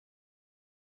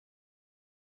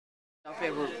Your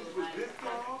favorite?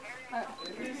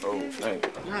 Oh, thank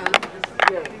you.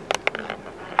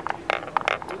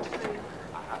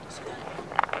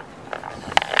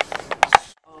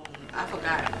 I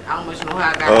forgot. I almost know how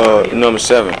I got it. Number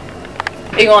 7.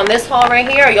 Are you on this hall right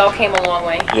here, or y'all came a long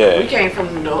way? Yeah. We came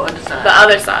from the other side. The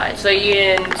other side. So you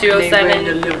in 207? Labor and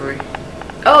delivery.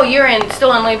 Oh, you're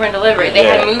still in labor and delivery. They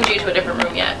Yeah. haven't moved you to a different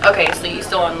room yet. Okay, so you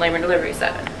still on labor and delivery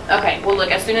 7. Okay, well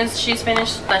look, as soon as she's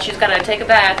finished, then she's gotta take a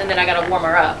bath, and then I gotta warm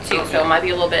her up too. Okay. So it might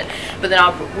be a little bit, but then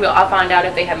I'll find out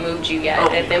if they have moved you yet.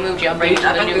 Okay. If they moved you, I'll bring you to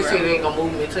the new room. I think they ain't gonna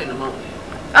move me until in the morning.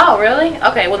 Oh, really?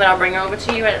 Okay, well then I'll bring her over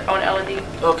to you on LED.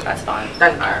 Okay. That's fine.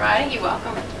 Thank you. Alright, you're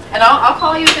welcome. And I'll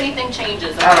call you if anything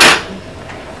changes. Okay?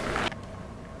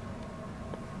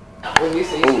 Alright.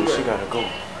 Oh, she gotta go.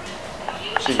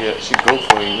 She go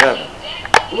for 11.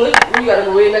 What? We gotta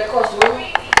go way back across the room?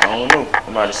 I don't know. I'm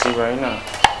about to see right now.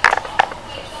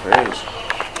 Crazy.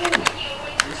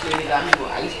 This lady got me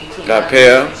with ice cream. Got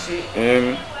pair.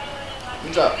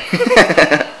 What's up?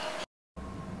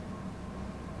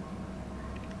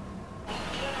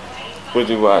 What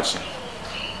you watching?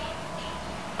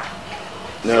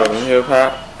 No, hip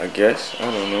hop, I guess. I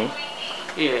don't know.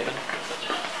 Yeah.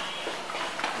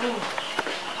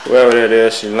 Whoever that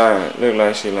is, she lying. Look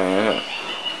like she lying, huh?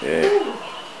 Yeah.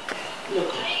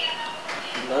 Look.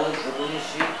 Lunch up in this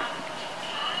shit.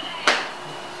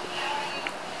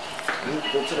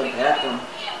 Go to the bathroom.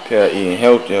 Pair eating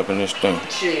healthy up in this thing.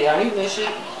 Shit, y'all eating that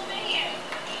shit?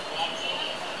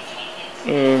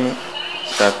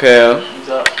 Got pair. What's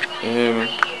up?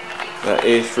 Got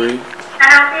age free.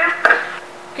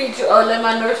 Can you let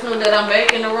my nurse know that I'm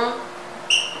back in the room?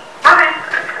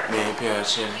 Me and pair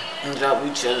chilling. What's up?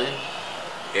 We chilling.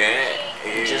 Yeah.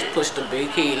 Just push the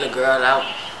big key, little girl out.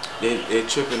 They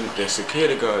tripping, the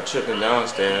security guard tripping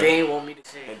downstairs. They ain't want me to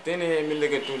see. And then they had me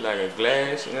looking through like a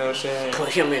glass, you know what I'm saying? Put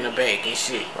him in the bag and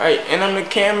shit. Right, and I'm the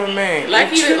cameraman. Like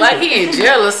he in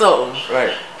jail or something.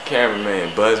 Right,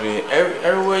 cameraman, buzz me.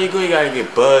 Everywhere you go, you gotta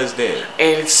get buzzed in.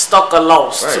 And it's stuck or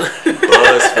lost. Right,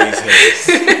 buzz face hands.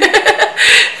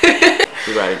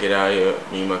 We about to get out here,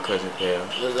 me and my cousin Pal.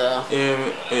 What's up? Yeah,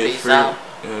 it's Peace free. out.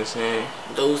 You know what I'm saying?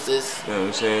 Deuces. You know what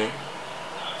I'm saying?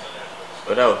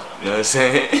 What else? You know what I'm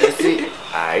saying? That's it.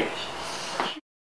 Alright.